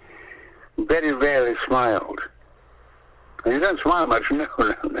 very rarely smiled. And you don't smile much, no.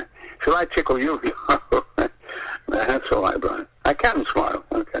 Shall I tickle you? No, that's all right, Brian. I can smile,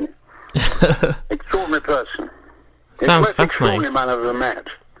 can you? Extraordinary person. Sounds He's the most fascinating. extraordinary man I've ever met.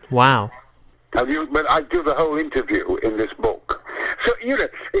 Wow. But I do the whole interview in this book. So,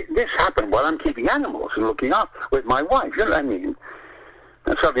 this happened while I'm keeping animals and looking up with my wife, you know what I mean?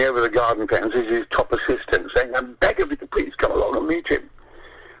 And suddenly over the garden fence is his top assistant saying, I beg of you to please come along and meet him.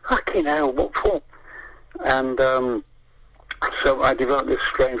 Fucking hell, what for? And so I developed this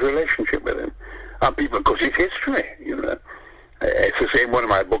strange relationship with him. Because it's history, It's the same. One of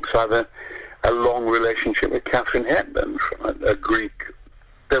my books I have a long relationship with Katharine Hepburn from a Greek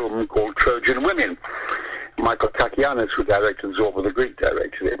film called Trojan Women. Michael Takianis, who directed Zorba the Greek,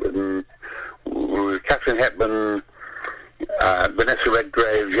 directed it with Katharine Hepburn, Vanessa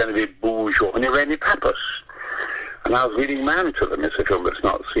Redgrave, Genevieve Bourgeois, and Irene Pappas. And I was reading Man to them. It's a film that's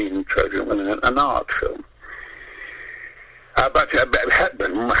not seen, Trojan Women, an art film. But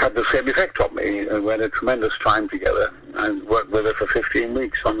Hepburn had the same effect on me. We had a tremendous time together. I worked with her for 15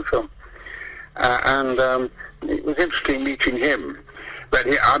 weeks on the film. And it was interesting meeting him. But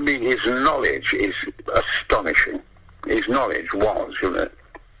his knowledge is astonishing. His knowledge was,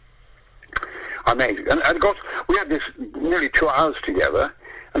 amazing. And of course, we had this nearly 2 hours together,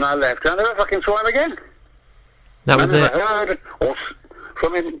 and I left, and I never fucking saw him again. That was it. I never heard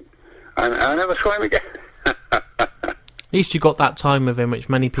from him, and I never saw him again. At least you got that time with him, which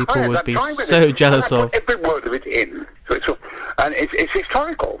many people I had would that be time with so him, jealous and I of. put every word of it in. And it's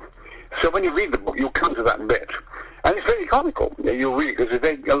historical. So when you read the book, you'll come to that bit. And it's very comical. You'll read it, because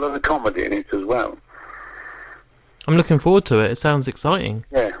there's a lot of comedy in it as well. I'm looking forward to it. It sounds exciting.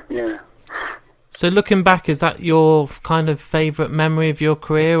 Yeah. So looking back, is that your kind of favourite memory of your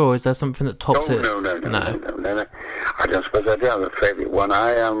career, or is there something that tops it? No. I don't suppose I do have a favourite one.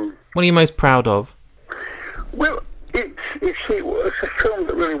 What are you most proud of? Well, it's a film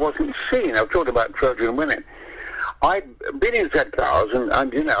that really wasn't seen. I've talked about Trojan Women. I'd been in Z Cars, and I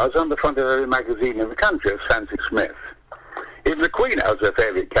was on the front of every magazine in the country as Francie Smith. Even the Queen was her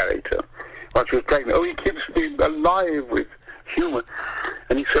favourite character. While she was pregnant, he keeps me alive with humour,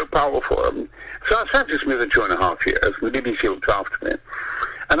 and he's so powerful. So I was Francie Smith for 2.5 years, and the BBC looked after me.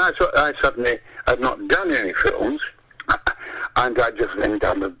 And I suddenly had not done any films, and I just then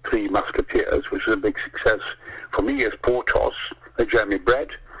done The Three Musketeers, which was a big success for me as Porthos, as Jeremy Brett,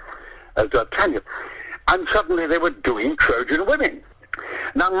 as D'Artagnan. And suddenly they were doing Trojan Women.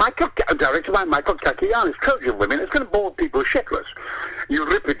 Now, directed by Michael Takianis, Trojan Women, it's going to bore people shitless.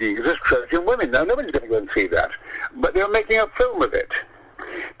 Euripides as Trojan Women. Now, nobody's going to go and see that. But they were making a film of it.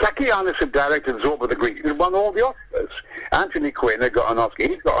 Takianis had directed Zorba the Greek. He won all the Oscars. Anthony Quinn had got an Oscar.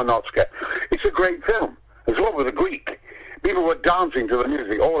 He's got an Oscar. It's a great film. Zorba the Greek. People were dancing to the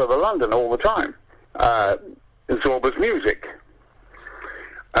music all over London all the time. Zorba's music.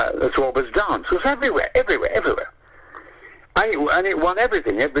 Zorba's dance. It was everywhere. And it won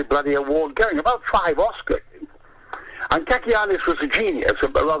everything, every bloody award going, about 5 Oscars. And Takianis was a genius,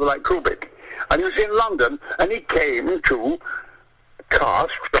 rather like Kubrick. And he was in London, and he came to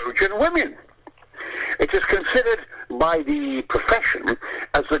cast Trojan Women. It is considered by the profession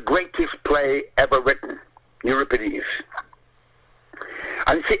as the greatest play ever written, Euripides.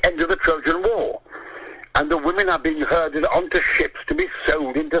 And it's the end of the Trojan War. And the women are being herded onto ships to be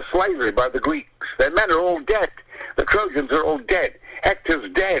sold into slavery by the Greeks. Their men are all dead. The Trojans are all dead. Hector's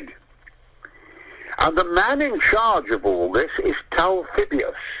dead. And the man in charge of all this is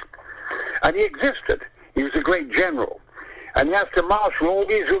Talthybius. And he existed. He was a great general. And he has to marshal all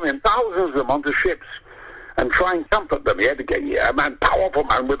these women, thousands of them, onto ships and try and comfort them. He had to get a man, powerful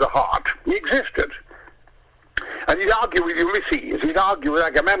man with a heart. He existed. And he'd argue with Ulysses. He'd argue with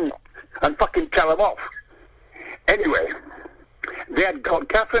Agamemnon and fucking tell him off. Anyway, they had got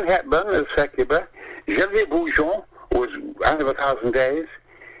Katharine Hepburn as Hecuba, Genevieve Bourgeois was Anne of 1,000 Days,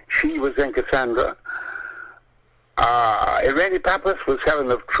 she was then Cassandra, Irene Pappas was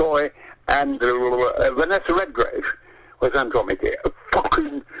Helen of Troy, and Vanessa Redgrave was Andromache.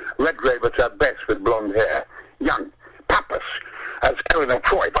 Fucking Redgrave at her best with blonde hair. Young. Pappas as Helen of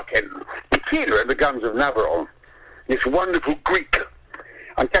Troy, fucking theatre in the Guns of Navarone. This wonderful Greek.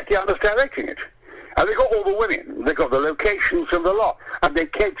 And Takianis directing it. And they got all the women. They got the locations and the lot. And they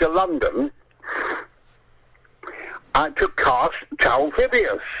came to London to cast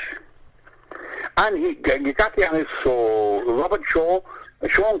Talthybius. And Katianis saw Robert Shaw,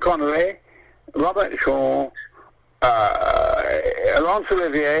 Sean Connery, Robert Shaw, Laurence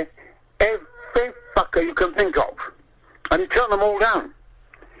Olivier, every fucker you can think of. And he turned them all down.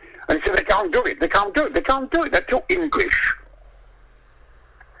 And he said, they can't do it, they can't do it, they can't do it, they're too English.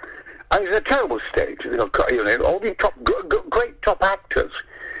 And it's a terrible stage, you know, all these great top actors.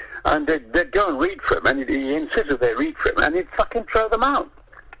 And they'd go and read for him, and he insisted they read for him, and he'd fucking throw them out.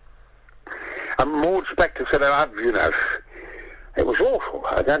 And Maud Spector said, it was awful,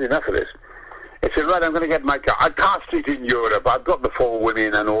 I'd had enough of this. He said, right, I'm going to get my car. I cast it in Europe. I've got the 4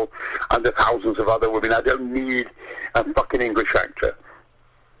 women and all, and the thousands of other women. I don't need a fucking English actor.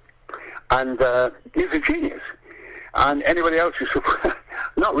 And he's a genius. And anybody else who's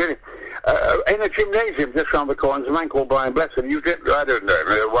not really. In a gymnasium just round the corner, there's a man called Brian Blessed. I don't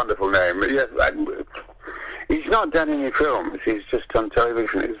know, a wonderful name. Yes, he's not done any films. He's just on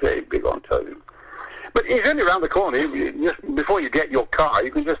television. He's very big on television. But he's only around the corner. Just before you get your car, you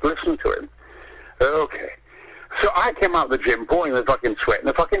can just listen to him. Okay. So I came out of the gym pouring the fucking sweat in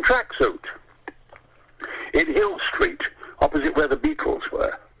a fucking tracksuit in Hill Street, opposite where the Beatles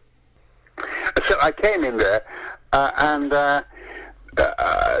were. So I came in there, and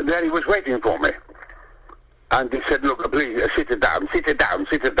then he was waiting for me. And he said, look, please, sit it down.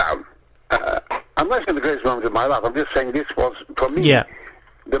 I'm not saying the greatest moment of my life. I'm just saying this was, for me,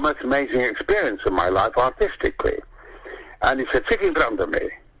 the most amazing experience of my life artistically. And he said, sit in front of me.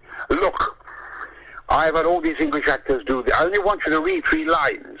 Look, I've had all these English actors do this. I only want you to read 3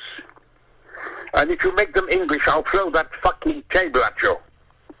 lines. And if you make them English, I'll throw that fucking table at you.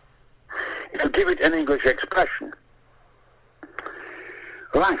 If you give it an English expression.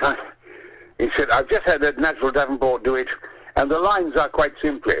 Right, he said, I've just had Nigel Davenport do it, and the lines are quite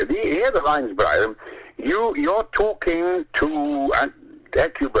simple. Here are the lines, Brian. You're talking to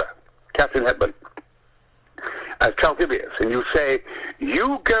Hecuba, Catherine Hepburn, as Talthybius, and you say,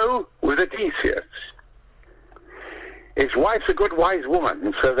 you go with Odysseus. His wife's a good wise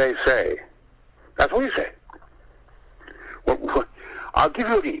woman, so they say. That's what you say. Well, I'll give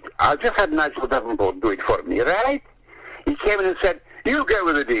you a read. I just had Nigel Davenport do it for me, right? He came in and said, you go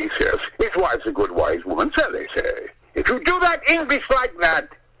with Odysseus. His wife's a good wise woman, so they say. If you do that English like that,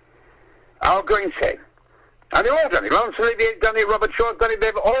 I'll go insane. And they've all done it. Laurence Olivier's done it, Robert Shaw's done it,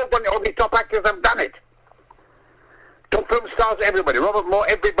 they've all done it. All the top actors have done it. Top film stars, everybody. Robert Moore,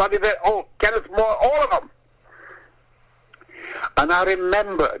 everybody, they're all, Kenneth Moore, all of them. And I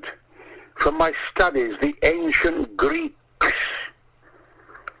remembered from my studies the ancient Greeks.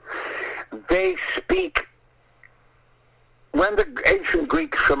 They speak, when the ancient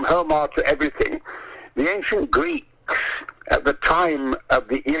Greeks, from Homer to everything, the ancient Greeks at the time of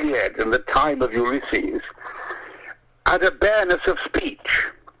the Iliad and the time of Ulysses had a bareness of speech.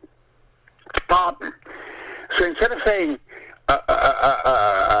 Spartan. So instead of saying a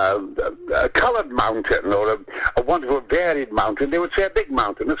coloured mountain or a wonderful varied mountain, they would say a big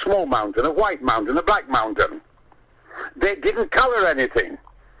mountain, a small mountain, a white mountain, a black mountain. They didn't colour anything.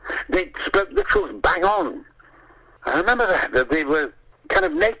 They spoke the truth bang on. I remember that they were kind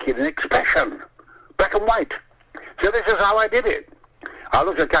of naked in expression, black and white. So this is how I did it. I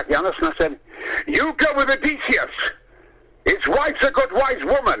looked at Kakianis and I said, you go with Odysseus. His wife's a good wise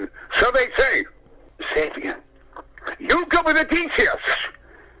woman, so they say. Say it again. You go with Odysseus.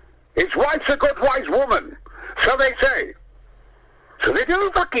 His wife's a good wise woman, so they say. So they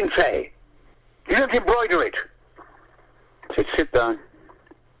do fucking say. You don't embroider it. I said, sit down.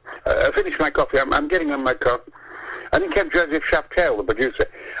 I finished my coffee. I'm getting on my car. And in came Joseph Chaptel, the producer.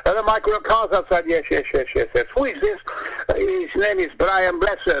 Hello, Michael, the car's outside. Yes. Who is this? His name is Brian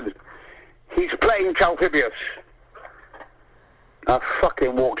Blessed. He's playing Talthybius. I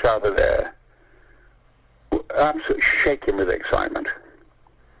fucking walked out of there, absolutely shaking with excitement.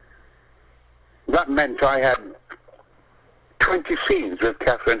 That meant I had 20 scenes with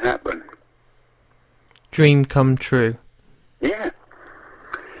Catherine Hepburn. Dream come true. Yeah.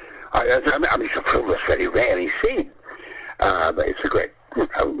 I mean, it's a film that's very rarely seen. But it's a great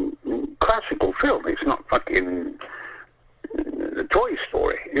classical film. It's not fucking Toy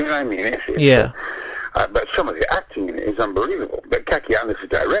Story. You know what I mean? It's, yeah. But some of the acting in it is unbelievable. But Kakianis'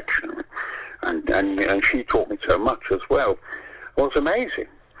 direction, and she taught me so much as well, was amazing.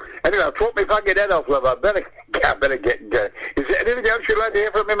 Anyway, I thought if I get head off, love, I better get going. Is there anything else you'd like to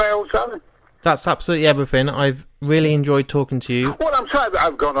hear from me, my old son? That's absolutely everything. I've really enjoyed talking to you. Well, I'm sorry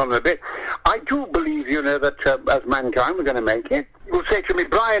I've gone on a bit. I do believe, that as mankind we're going to make it. You'll say to me,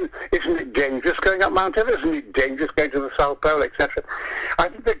 Brian, isn't it dangerous going up Mount Everest? Isn't it dangerous going to the South Pole, etc.? I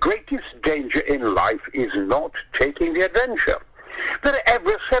think the greatest danger in life is not taking the adventure. There are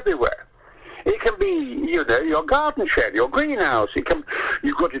Everests everywhere. It can be, your garden shed, your greenhouse.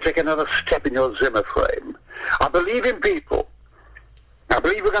 You've got to take another step in your Zimmer frame. I believe in people. I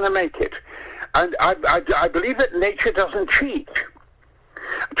believe we're going to make it. And I believe that nature doesn't cheat.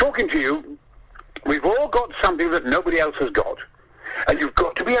 Talking to you, we've all got something that nobody else has got. And you've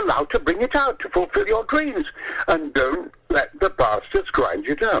got to be allowed to bring it out to fulfill your dreams. And don't let the bastards grind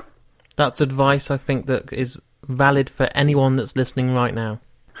you down. That's advice I think that is valid for anyone that's listening right now.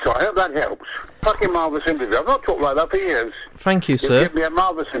 So I hope that helps. Fucking marvellous interview. I've not talked like that for years. Thank you, sir. You gave me a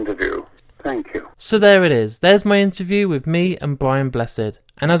marvellous interview. Thank you. So there it is. There's my interview with me and Brian Blessed.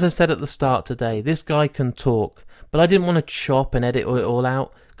 And as I said at the start today, this guy can talk. But I didn't want to chop and edit it all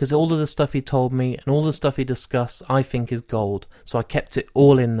out, because all of the stuff he told me and all the stuff he discussed I think is gold. So I kept it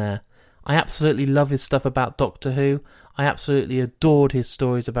all in there. I absolutely love his stuff about Doctor Who. I absolutely adored his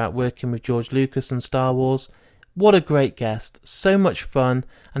stories about working with George Lucas and Star Wars. What a great guest. So much fun,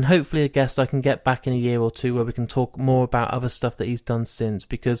 and hopefully a guest I can get back in a year or two where we can talk more about other stuff that he's done since,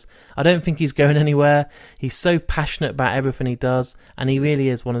 because I don't think he's going anywhere. He's so passionate about everything he does, and he really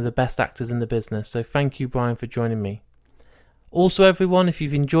is one of the best actors in the business. So thank you, Brian, for joining me. Also, everyone, if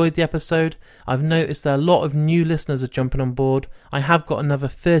you've enjoyed the episode, I've noticed that a lot of new listeners are jumping on board. I have got another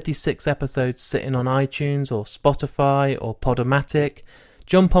 36 episodes sitting on iTunes or Spotify or Podomatic.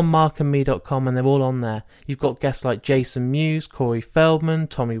 Jump on markandme.com and they're all on there. You've got guests like Jason Mewes, Corey Feldman,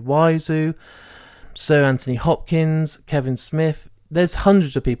 Tommy Wiseau, Sir Anthony Hopkins, Kevin Smith. There's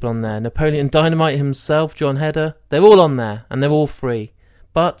hundreds of people on there. Napoleon Dynamite himself, John Heder. They're all on there and they're all free.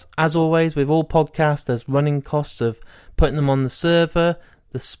 But, as always, with all podcasts, there's running costs of putting them on the server.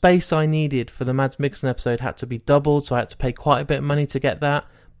 The space I needed for the Mads Mikkelsen episode had to be doubled, so I had to pay quite a bit of money to get that.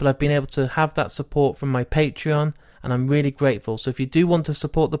 But I've been able to have that support from my Patreon, and I'm really grateful. So if you do want to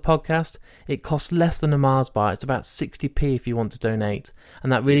support the podcast, it costs less than a Mars bar. It's about 60p if you want to donate.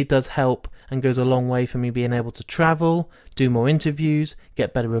 And that really does help and goes a long way for me being able to travel, do more interviews,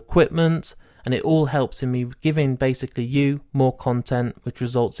 get better equipment, and it all helps in me giving basically you more content, which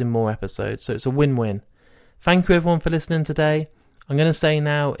results in more episodes. So it's a win-win. Thank you everyone for listening today. I'm going to say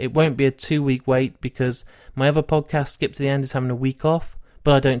now, it won't be a 2-week wait because my other podcast, Skip to the End, is having a week off,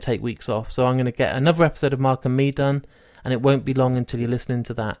 but I don't take weeks off. So I'm going to get another episode of Mark and Me done, and it won't be long until you're listening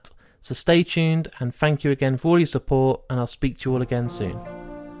to that. So stay tuned, and thank you again for all your support, and I'll speak to you all again soon.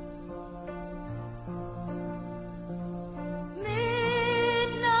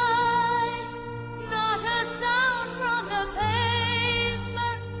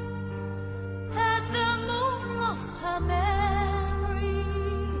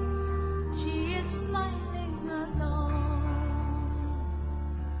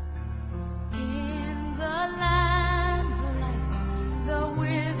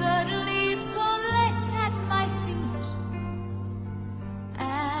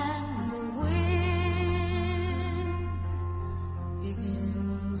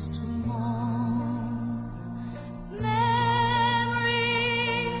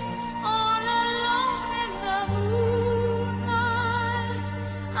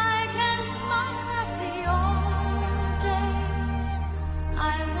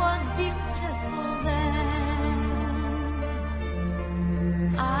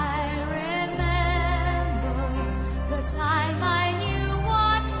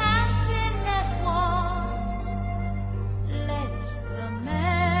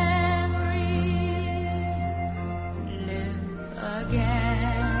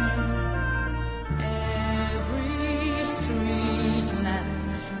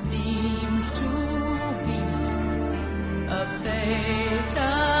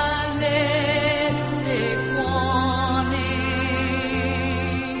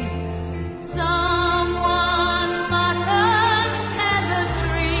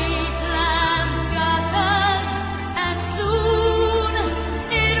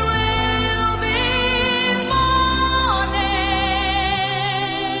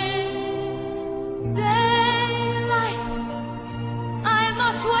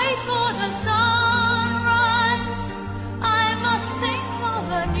 Wait for the sun.